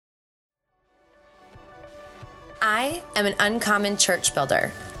I am an uncommon church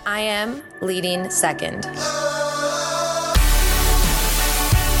builder. I am leading second.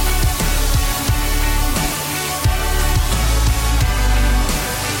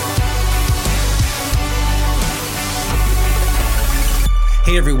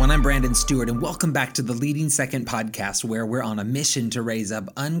 Hey everyone, I'm Brandon Stewart, and welcome back to the Leading Second podcast, where we're on a mission to raise up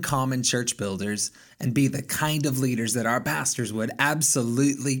uncommon church builders and be the kind of leaders that our pastors would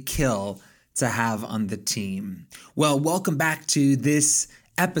absolutely kill to have on the team. Well, welcome back to this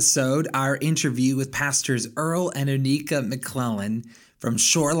episode, our interview with Pastors Earl and Onika McClellan from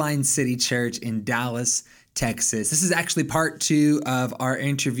Shoreline City Church in Dallas, Texas. This is actually part 2 of our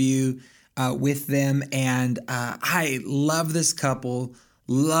interview with them, and I love this couple,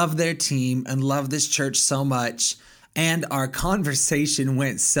 love their team, and love this church so much. And our conversation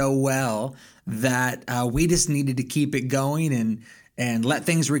went so well that we just needed to keep it going and let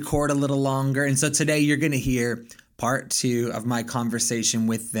things record a little longer. And so today you're going to hear part 2 of my conversation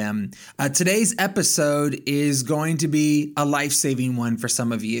with them. Today's episode is going to be a life-saving one for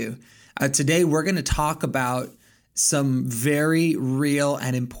some of you. Today we're going to talk about some very real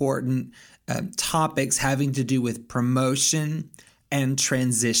and important topics having to do with promotion and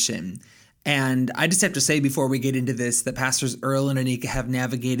transition. And I just have to say before we get into this that Pastors Earl and Onika have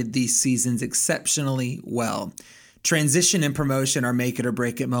navigated these seasons exceptionally well. Transition and promotion are make it or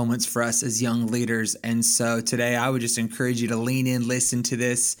break it moments for us as young leaders. And so today I would just encourage you to lean in, listen to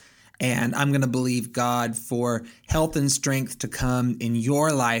this, and I'm going to believe God for health and strength to come in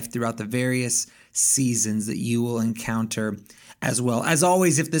your life throughout the various seasons that you will encounter as well. As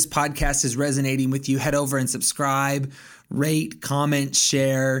always, if this podcast is resonating with you, head over and subscribe, rate, comment,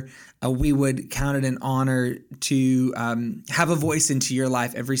 share. We would count it an honor to have a voice into your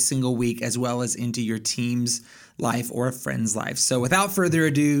life every single week, as well as into your team's life or a friend's life. So without further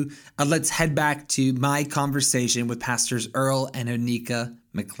ado, let's head back to my conversation with Pastors Earl and Onika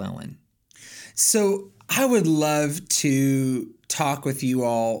McClellan. So I would love to talk with you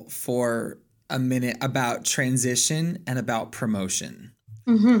all for a minute about transition and about promotion.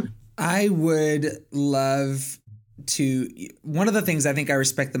 Mm-hmm. I would love to, one of the things I think I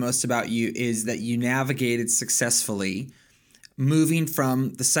respect the most about you is that you navigated successfully moving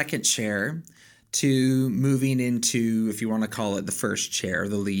from the second chair to moving into, if you want to call it the first chair,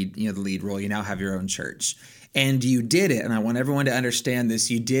 the lead role. You now have your own church. And you did it, and I want everyone to understand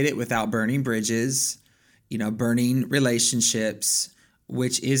this, you did it without burning bridges, burning relationships,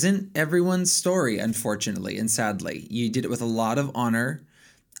 which isn't everyone's story, unfortunately and sadly. You did it with a lot of honor,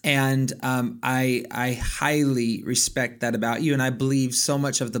 and I highly respect that about you, and I believe so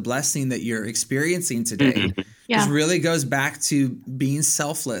much of the blessing that you're experiencing today just really goes back to being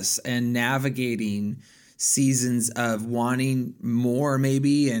selfless and navigating seasons of wanting more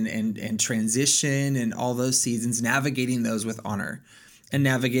maybe and transition and all those seasons, navigating those with honor and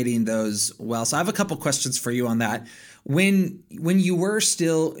navigating those well. So I have a couple questions for you on that. When you were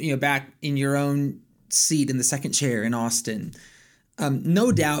still back in your own seat in the second chair in Austin,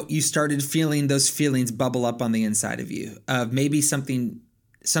 no doubt you started feeling those feelings bubble up on the inside of you of maybe something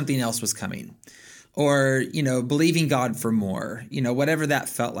else was coming, or believing God for more, whatever that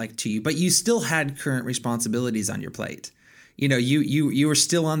felt like to you. But you still had current responsibilities on your plate. You were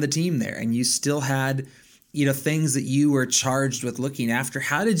still on the team there, and you still had things that you were charged with looking after.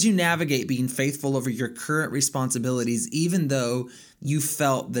 How did you navigate being faithful over your current responsibilities, even though you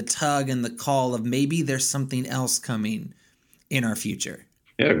felt the tug and the call of maybe there's something else coming in our future?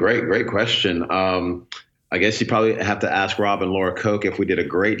 Yeah, great question. I guess you probably have to ask Rob and Laura Koch if we did a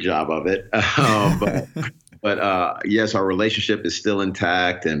great job of it. But yes, our relationship is still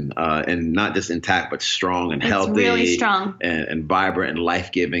intact, and not just intact, but strong and healthy, really strong and vibrant and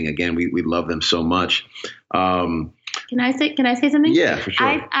life-giving. Again, we love them so much. Can I say something? Yeah, for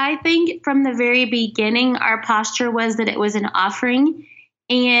sure. I think from the very beginning, our posture was that it was an offering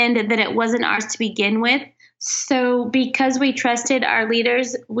and that it wasn't ours to begin with. So because we trusted our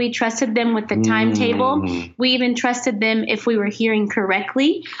leaders, we trusted them with the timetable. We even trusted them if we were hearing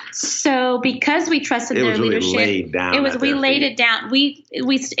correctly. So because we trusted their leadership, we laid it down.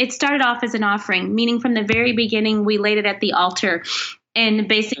 It started off as an offering, meaning from the very beginning, we laid it at the altar and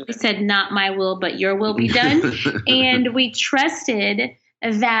basically said, not my will, but your will be done. And we trusted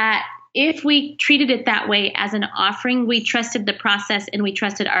that if we treated it that way as an offering, we trusted the process and we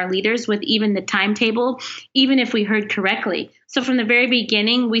trusted our leaders with even the timetable, even if we heard correctly. So from the very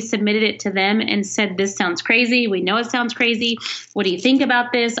beginning, we submitted it to them and said, this sounds crazy. We know it sounds crazy. What do you think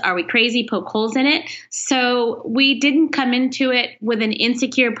about this? Are we crazy? Poke holes in it. So we didn't come into it with an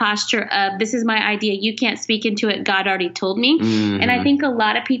insecure posture of, this is my idea. You can't speak into it. God already told me. And I think a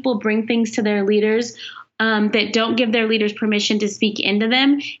lot of people bring things to their leaders that don't give their leaders permission to speak into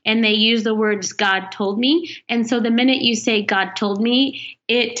them. And they use the words, God told me. And so the minute you say, God told me,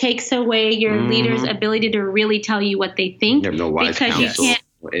 it takes away your leader's ability to really tell you what they think. You have no wise because counsel. you can't.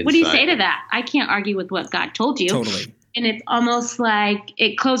 What do you say to that? I can't argue with what God told you. Totally. And it's almost like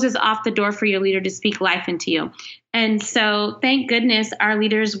it closes off the door for your leader to speak life into you. And so thank goodness our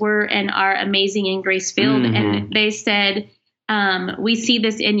leaders were and are amazing and grace-filled. And they said, we see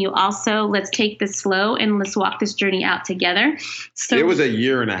this in you also. Let's take this slow and let's walk this journey out together. So it was a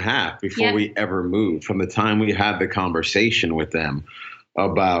year and a half before we ever moved, from the time we had the conversation with them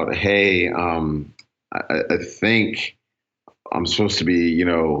about, hey, I think I'm supposed to be,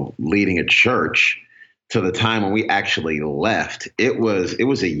 leading a church, to the time when we actually left. It was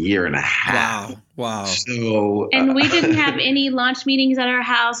a year and a half. Wow. So, and we didn't have any launch meetings at our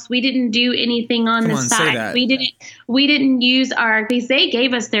house. We didn't do anything on the side. We didn't use because they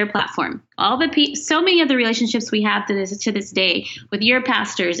gave us their platform. So many of the relationships we have to this day with your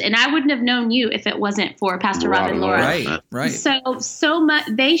pastors, and I wouldn't have known you if it wasn't for Pastor Rob and Laura. Right. So much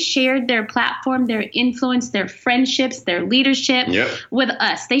they shared their platform, their influence, their friendships, their leadership with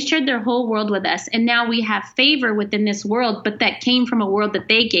us. They shared their whole world with us, and now we have favor within this world, but that came from a world that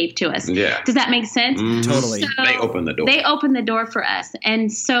they gave to us. Yeah. Does that make sense? Totally. So they opened the door. They opened the door for us.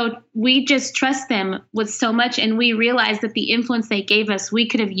 And so we just trust them with so much. And we realized that the influence they gave us, we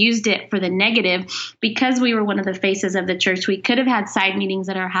could have used it for the negative because we were one of the faces of the church. We could have had side meetings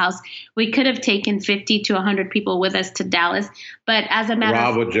at our house. We could have taken 50 to 100 people with us to Dallas. But as a matter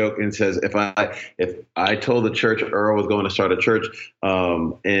Rob would joke and says, if I told the church Earl was going to start a church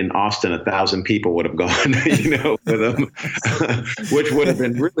in Austin, 1,000 people would have gone, with him, which would have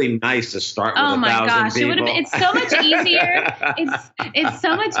been really nice to start with 1,000 gosh, people. It would have been. It's so much easier. It's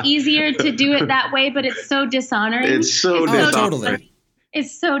so much easier to do it that way, but it's so dishonoring. It's so dishonoring. Totally.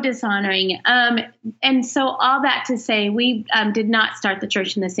 It's so dishonoring. And so all that to say, we did not start the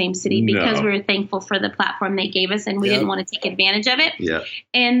church in the same city because we were thankful for the platform they gave us, and we didn't want to take advantage of it. Yeah.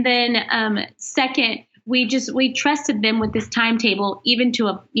 And then second, we trusted them with this timetable, even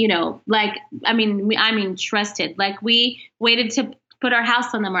to trusted. Like we waited to put our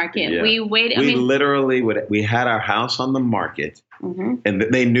house on the market. Yeah. We waited. We had our house on the market, and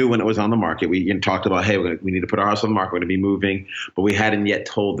they knew when it was on the market. We talked about, hey, we need to put our house on the market. We're going to be moving, but we hadn't yet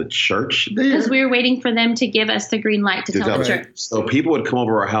told the church because we were waiting for them to give us the green light to tell the church. So people would come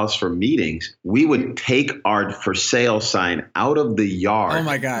over our house for meetings. We would take our for sale sign out of the yard. Oh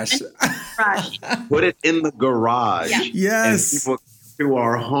my gosh! Put it in the garage. Yeah. Yes. And people to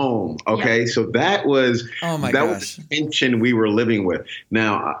our home. Okay. So that was was the tension we were living with.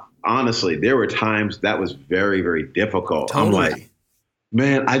 Now, honestly, there were times that was very, very difficult. Totally. I'm like,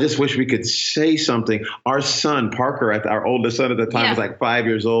 man, I just wish we could say something. Our son, Parker, our oldest son at the time, was like 5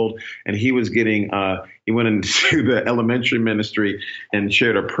 years old, and he was getting, he went into the elementary ministry and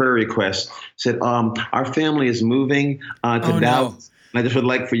shared a prayer request, said, our family is moving to Dallas. And I just would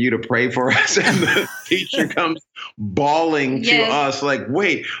like for you to pray for us. And the teacher comes bawling to us like,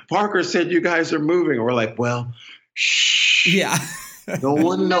 wait, Parker said you guys are moving. And we're like, well, shh. Yeah. No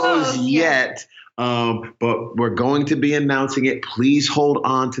one knows yet. But we're going to be announcing it. Please hold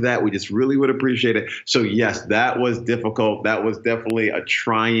on to that. We just really would appreciate it. So, yes, that was difficult. That was definitely a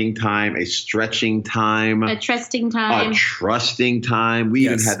trying time, a stretching time. A trusting time. We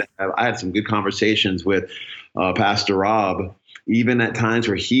even I had some good conversations with Pastor Rob, even at times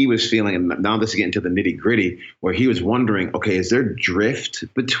where he was feeling, and now this is getting to the nitty gritty, where he was wondering, okay, is there drift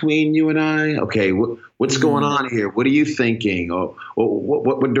between you and I? Okay, what's going on here? What are you thinking? Or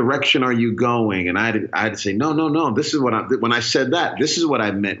what direction are you going? And I had to say, no. This is when I said that, this is what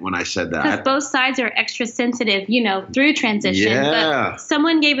I meant when I said that. Because both sides are extra sensitive, through transition. Yeah. But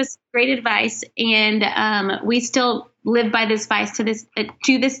someone gave us great advice, and we still live by this advice to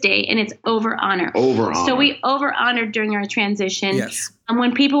this day, and it's over honor. So we over honored during our transition. Yes. And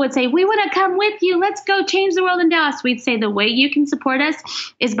when people would say, we want to come with you, let's go change the world in Dallas, we'd say the way you can support us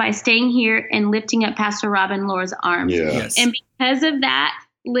is by staying here and lifting up Pastor Rob and Laura's arms. Yeah. Yes. And because of that,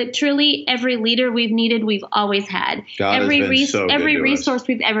 literally every leader we've needed, we've always had. Every resource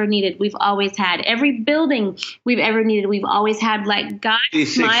we've ever needed, we've always had. Every building we've ever needed, we've always had. Like, God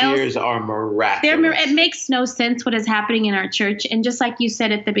these 6 years are miraculous. It makes no sense what is happening in our church. And just like you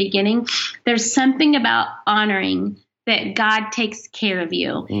said at the beginning, there's something about honoring that God takes care of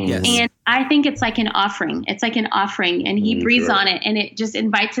you. Yes. And I think it's like an offering. It's like an offering, and he breathes on it, and it just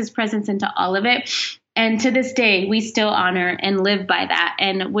invites his presence into all of it. And to this day, we still honor and live by that,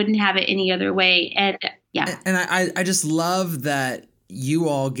 and wouldn't have it any other way. And And I just love that you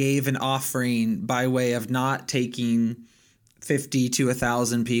all gave an offering by way of not taking 50 to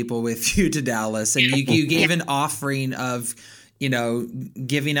 1,000 people with you to Dallas, and you gave an offering of,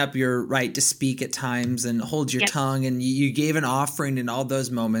 giving up your right to speak at times and hold your tongue, and you gave an offering in all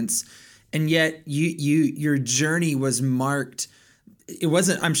those moments, and yet your journey was marked. It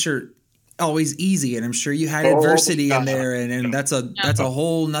wasn't, I'm sure, always easy, and I'm sure you had adversity in there, and that's a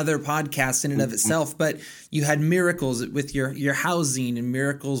whole nother podcast in and of itself. But you had miracles with your housing, and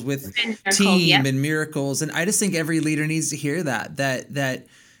miracles with team, and miracles. And I just think every leader needs to hear that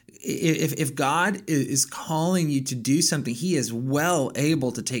if God is calling you to do something, He is well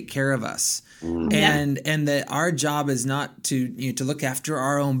able to take care of us. And that our job is not to look after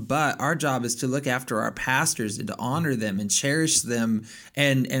our own butt. Our job is to look after our pastors and to honor them and cherish them.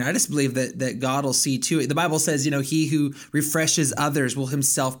 And I just believe that God will see to it. The Bible says, he who refreshes others will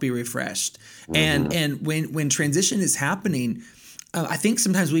himself be refreshed. And when transition is happening, I think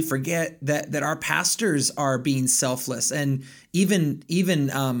sometimes we forget that our pastors are being selfless and even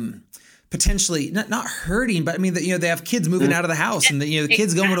potentially not hurting, but I mean, they have kids moving out of the house, and the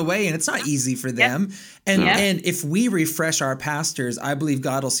kids going away, and it's not easy for them. And if we refresh our pastors, I believe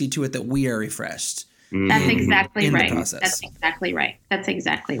God will see to it that we are refreshed. That's exactly right. That's exactly right. That's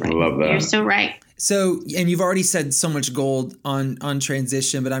exactly right. I love that. You're so right. So, and you've already said so much gold on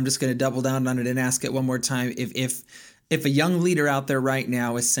transition, but I'm just going to double down on it and ask it one more time. If a young leader out there right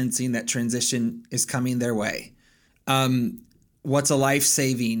now is sensing that transition is coming their way, what's a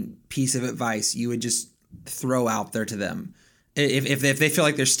life-saving piece of advice you would just throw out there to them if they feel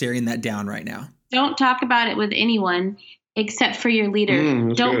like they're staring that down right now? Don't talk about it with anyone except for your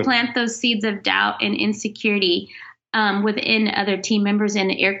leader. Don't plant those seeds of doubt and insecurity within other team members,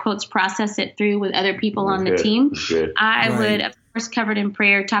 and air quotes, process it through with other people on the team. I would, of course, covered in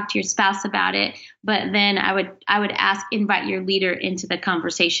prayer, talk to your spouse about it, but then I would invite your leader into the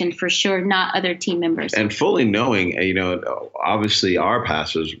conversation for sure, not other team members. And fully knowing, obviously our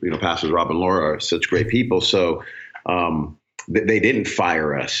pastors, Pastors Rob and Laura are such great people. So they didn't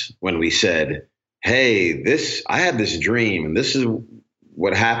fire us when we said, hey, I had this dream and this is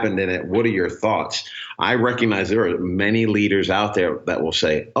what happened in it. What are your thoughts? I recognize there are many leaders out there that will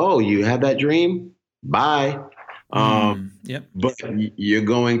say, oh, you had that dream? Bye. But you're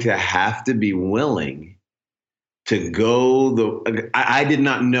going to have to be willing to go. I did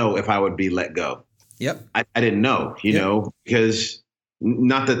not know if I would be let go. I didn't know, because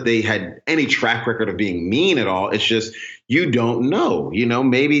not that they had any track record of being mean at all. It's just, you don't know,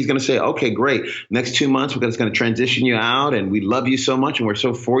 maybe he's going to say, okay, great. Next 2 months, we're just going to transition you out, and we love you so much and we're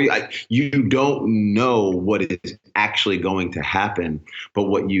so for you. You don't know what is actually going to happen. But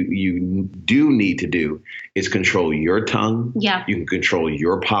what you do need to do is control your tongue. You can control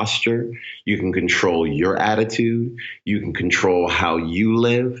your posture. You can control your attitude. You can control how you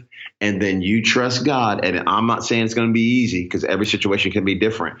live. And then you trust God. And I'm not saying it's going to be easy, because every situation can be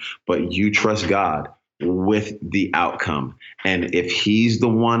different, but you trust God with the outcome. And if He's the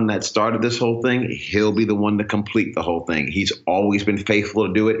one that started this whole thing, He'll be the one to complete the whole thing. He's always been faithful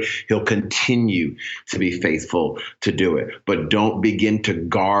to do it. He'll continue to be faithful to do it. But don't begin to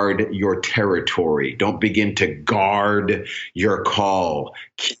guard your territory. Don't begin to guard your call.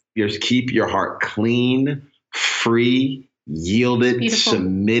 Keep your heart clean, free, yielded,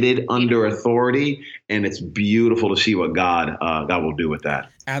 submitted under authority. And it's beautiful to see what God will do with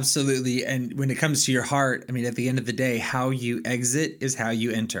that. Absolutely. And when it comes to your heart, I mean, at the end of the day, how you exit is how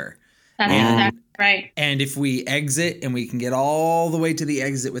you enter. That's exactly right. And if we exit and we can get all the way to the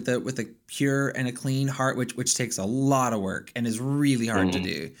exit with a pure and a clean heart, which takes a lot of work and is really hard to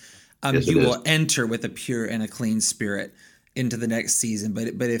do, you will enter with a pure and a clean spirit into the next season.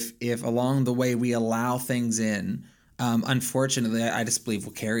 But if along the way we allow things in, unfortunately, I just believe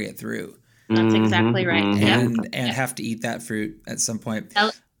we'll carry it through. That's exactly right. And have to eat that fruit at some point.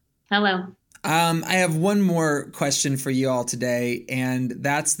 Hello. I have one more question for you all today, and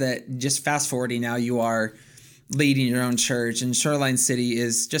that's that just fast forwarding now, you are leading your own church, and Shoreline City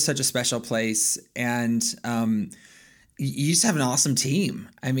is just such a special place. And you just have an awesome team.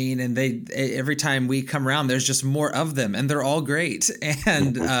 I mean, and every time we come around, there's just more of them, and they're all great.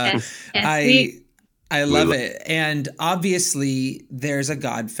 And I love it. And obviously there's a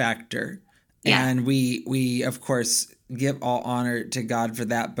God factor. And we of course give all honor to God for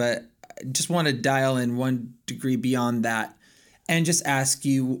that, but I just want to dial in one degree beyond that and just ask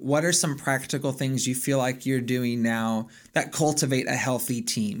you, what are some practical things you feel like you're doing now that cultivate a healthy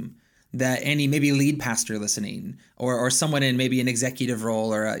team, that any maybe lead pastor listening or someone in maybe an executive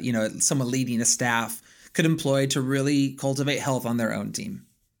role or someone leading a staff could employ to really cultivate health on their own team?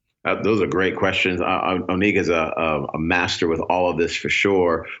 Those are great questions. Onika is a master with all of this for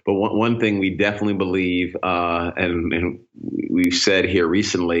sure. But one thing we definitely believe, and we've said here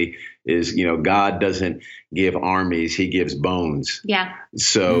recently, is, God doesn't give armies, he gives bones. Yeah.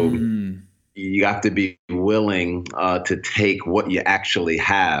 So you have to be willing to take what you actually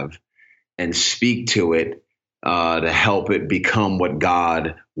have and speak to it to help it become what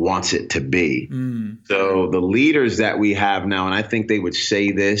God wants it to be. So the leaders that we have now, and I think they would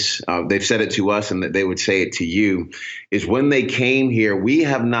say this, they've said it to us and that they would say it to you, is when they came here, we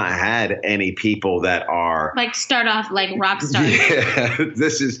have not had any people that are like start off like rock stars. Yeah,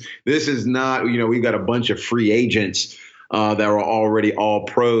 this is not, we've got a bunch of free agents that are already all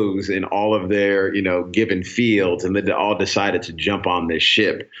pros in all of their, given fields, and they all decided to jump on this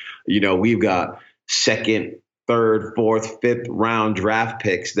ship. We've got second, third, fourth, fifth round draft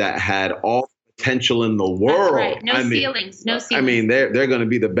picks that had all potential in the world. That's right. No ceilings. I mean, they're going to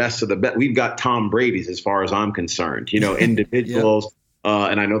be the best of the best. We've got Tom Brady's as far as I'm concerned. Individuals.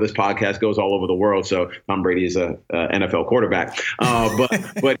 And I know this podcast goes all over the world, so Tom Brady is a NFL quarterback.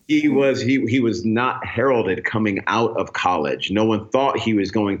 But he was not heralded coming out of college. No one thought he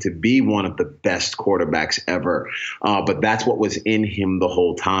was going to be one of the best quarterbacks ever. But that's what was in him the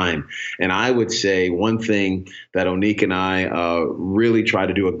whole time. And I would say one thing that Onika and I really try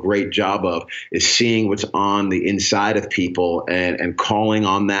to do a great job of is seeing what's on the inside of people and calling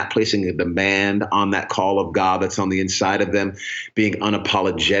on that, placing a demand on that call of God that's on the inside of them, being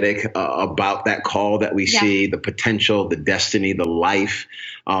unapologetic about that call that we see, the potential, the destiny, the life,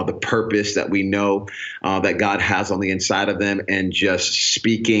 the purpose that we know that God has on the inside of them, and just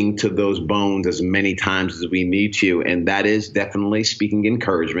speaking to those bones as many times as we need to. And that is definitely speaking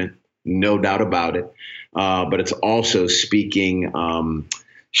encouragement, no doubt about it. But it's also speaking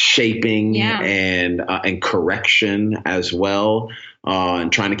shaping and correction as well.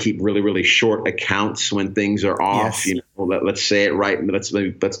 And trying to keep really, really short accounts when things are off. Yes. Let's say it right.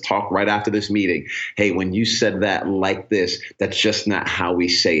 Let's talk right after this meeting. Hey, when you said that like this, that's just not how we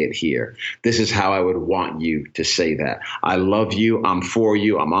say it here. This is how I would want you to say that. I love you. I'm for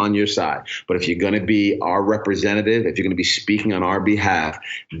you. I'm on your side. But if you're going to be our representative, if you're going to be speaking on our behalf,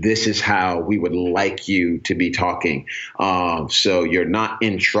 this is how we would like you to be talking. So you're not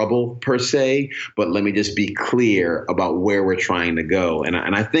in trouble per se, but let me just be clear about where we're trying to go. And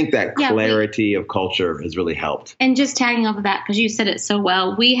I think that clarity of culture has really helped. And just tagging off of that, because you said it so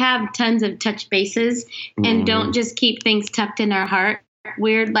well, we have tons of touch bases and don't just keep things tucked in our heart.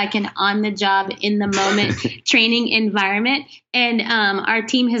 We're like an on the job, in the moment training environment. And our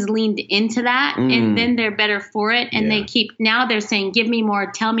team has leaned into that, and then they're better for it. And now they're saying, give me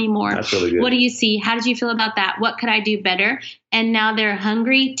more, tell me more. That's really good. What do you see? How did you feel about that? What could I do better? And now they're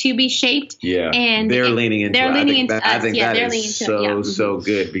hungry to be shaped. Yeah. And they're leaning into it. I think that is so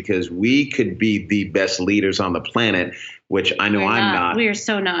good, because we could be the best leaders on the planet, which I know I'm not. We are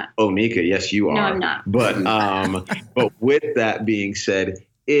so not. Onika, yes, you are. No, I'm not. But with that being said,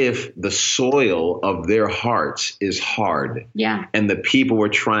 if the soil of their hearts is hard, and the people we're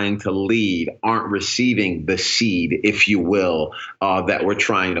trying to lead aren't receiving the seed, if you will, that we're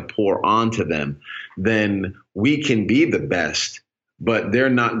trying to pour onto them, then we can be the best, but they're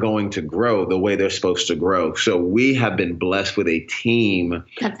not going to grow the way they're supposed to grow. So we have been blessed with a team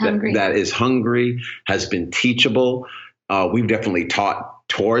that is hungry, has been teachable. We've definitely taught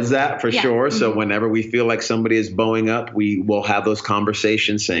towards that for sure. So whenever we feel like somebody is bowing up, we will have those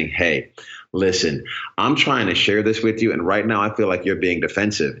conversations saying, hey, listen, I'm trying to share this with you, and right now I feel like you're being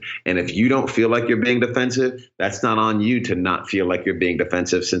defensive. And if you don't feel like you're being defensive, that's not on you to not feel like you're being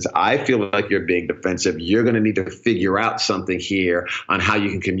defensive. Since I feel like you're being defensive, you're going to need to figure out something here on how you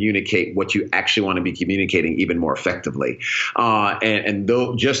can communicate what you actually want to be communicating even more effectively. And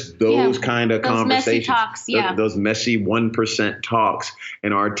those kind of conversations, messy talks, those messy 1% talks,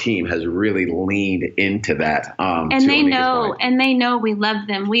 and our team has really leaned into that. And they know we love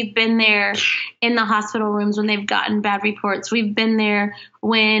them. We've been there in the hospital rooms when they've gotten bad reports. We've been there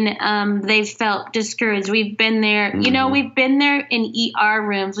when they've felt discouraged. We've been there, we've been there in ER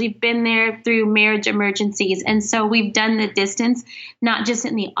rooms. We've been there through marriage emergencies. And so we've done the distance, not just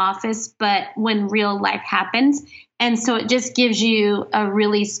in the office, but when real life happens. And so it just gives you a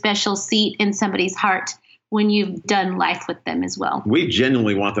really special seat in somebody's heart when you've done life with them as well. We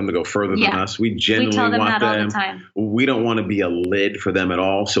genuinely want them to go further than us. We genuinely tell them want that them. All the time. We don't want to be a lid for them at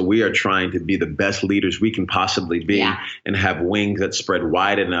all. So we are trying to be the best leaders we can possibly be, and have wings that spread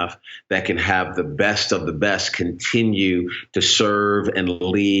wide enough that can have the best of the best continue to serve and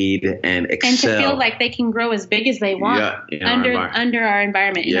lead and excel. And to feel like they can grow as big as they want under our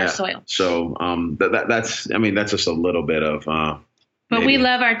environment, in our soil. So that's just a little bit of But we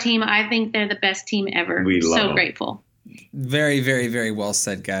love our team. I think they're the best team ever. We love them. Grateful. Very, very, very well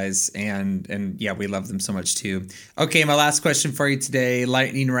said, guys. And yeah, we love them so much too. Okay, my last question for you today,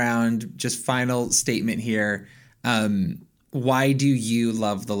 lightning round, just final statement here. Why do you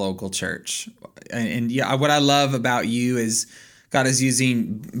love the local church? And yeah, what I love about you is God is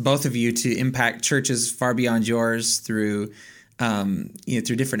using both of you to impact churches far beyond yours through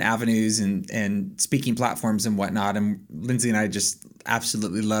through different avenues and speaking platforms and whatnot. And Lindsay and I just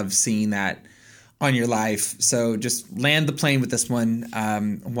absolutely love seeing that on your life. So just land the plane with this one.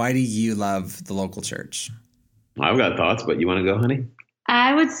 Why do you love the local church? I've got thoughts, but you want to go, honey?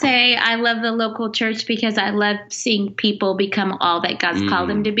 I would say I love the local church because I love seeing people become all that God's called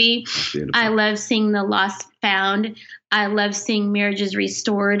them to be. Beautiful. I love seeing the lost found. I love seeing marriages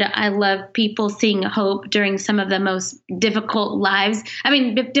restored. I love people seeing hope during some of the most difficult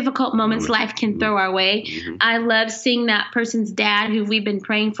difficult moments life can throw our way. Mm-hmm. I love seeing that person's dad who we've been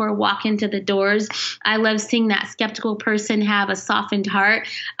praying for walk into the doors. I love seeing that skeptical person have a softened heart.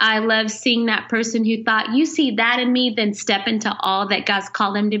 I love seeing that person who thought, you see that in me, then step into all that God's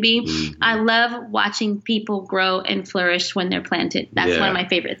called them to be. Mm-hmm. I love watching people grow and flourish when they're planted. That's one of my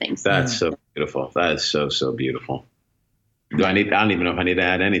favorite things. That's so beautiful. That is so, so beautiful. I don't even know if I need to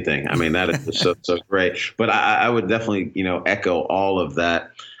add anything. I mean, that is so great. But I would definitely, echo all of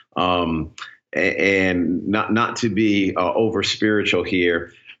that. And not to be over spiritual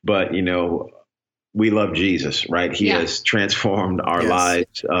here, but, we love Jesus, right? He has transformed our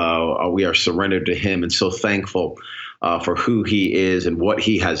lives. We are surrendered to him and so thankful for who he is and what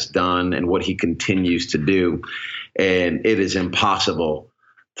he has done and what he continues to do. And it is impossible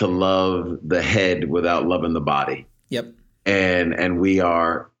to love the head without loving the body. Yep. And we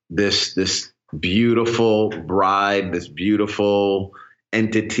are this beautiful bride, this beautiful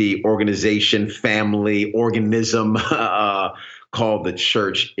entity, organization, family, organism called the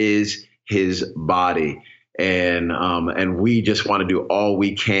church is his body. And we just want to do all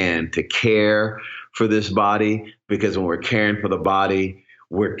we can to care for this body, because when we're caring for the body,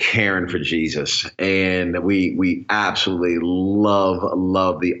 we're caring for Jesus. And we absolutely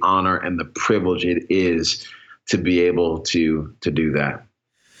love the honor and the privilege it is to be able to do that.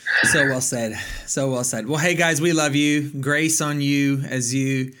 So well said. So well said. Well, hey guys, we love you. Grace on you as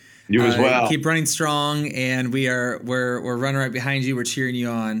you as well. Keep running strong, and we're running right behind you. We're cheering you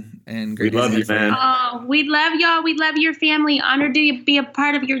on. And we love you, man. Oh, we love y'all. We love your family. Honored to be a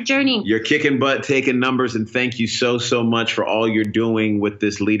part of your journey. You're kicking butt, taking numbers, and thank you so much for all you're doing with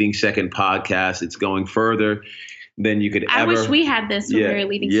this Leading Second podcast. It's going further than you could ever. I wish we had this when we were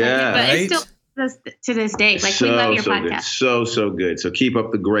Leading Second, but it's still to this day. We love your podcast. Good. So good. So keep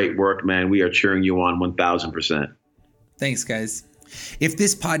up the great work, man. We are cheering you on 1,000%. Thanks, guys. If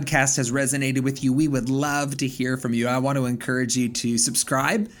this podcast has resonated with you, we would love to hear from you. I want to encourage you to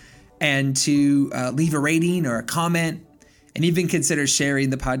subscribe and to leave a rating or a comment, and even consider sharing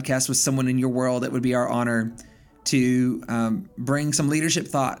the podcast with someone in your world. It would be our honor to bring some leadership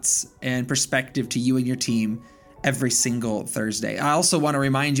thoughts and perspective to you and your team every single Thursday. I also want to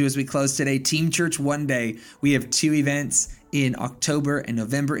remind you as we close today, Team Church One Day. We have 2 events in October and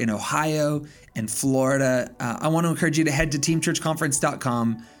November in Ohio and Florida. I want to encourage you to head to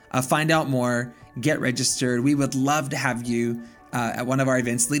teamchurchconference.com, find out more, get registered. We would love to have you at one of our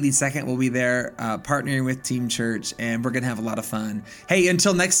events. Leading Second will be there, partnering with Team Church, and we're going to have a lot of fun. Hey,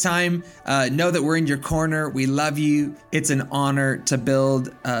 until next time, know that we're in your corner. We love you. It's an honor to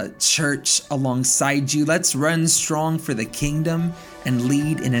build a church alongside you. Let's run strong for the kingdom and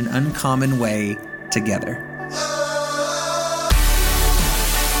lead in an uncommon way together.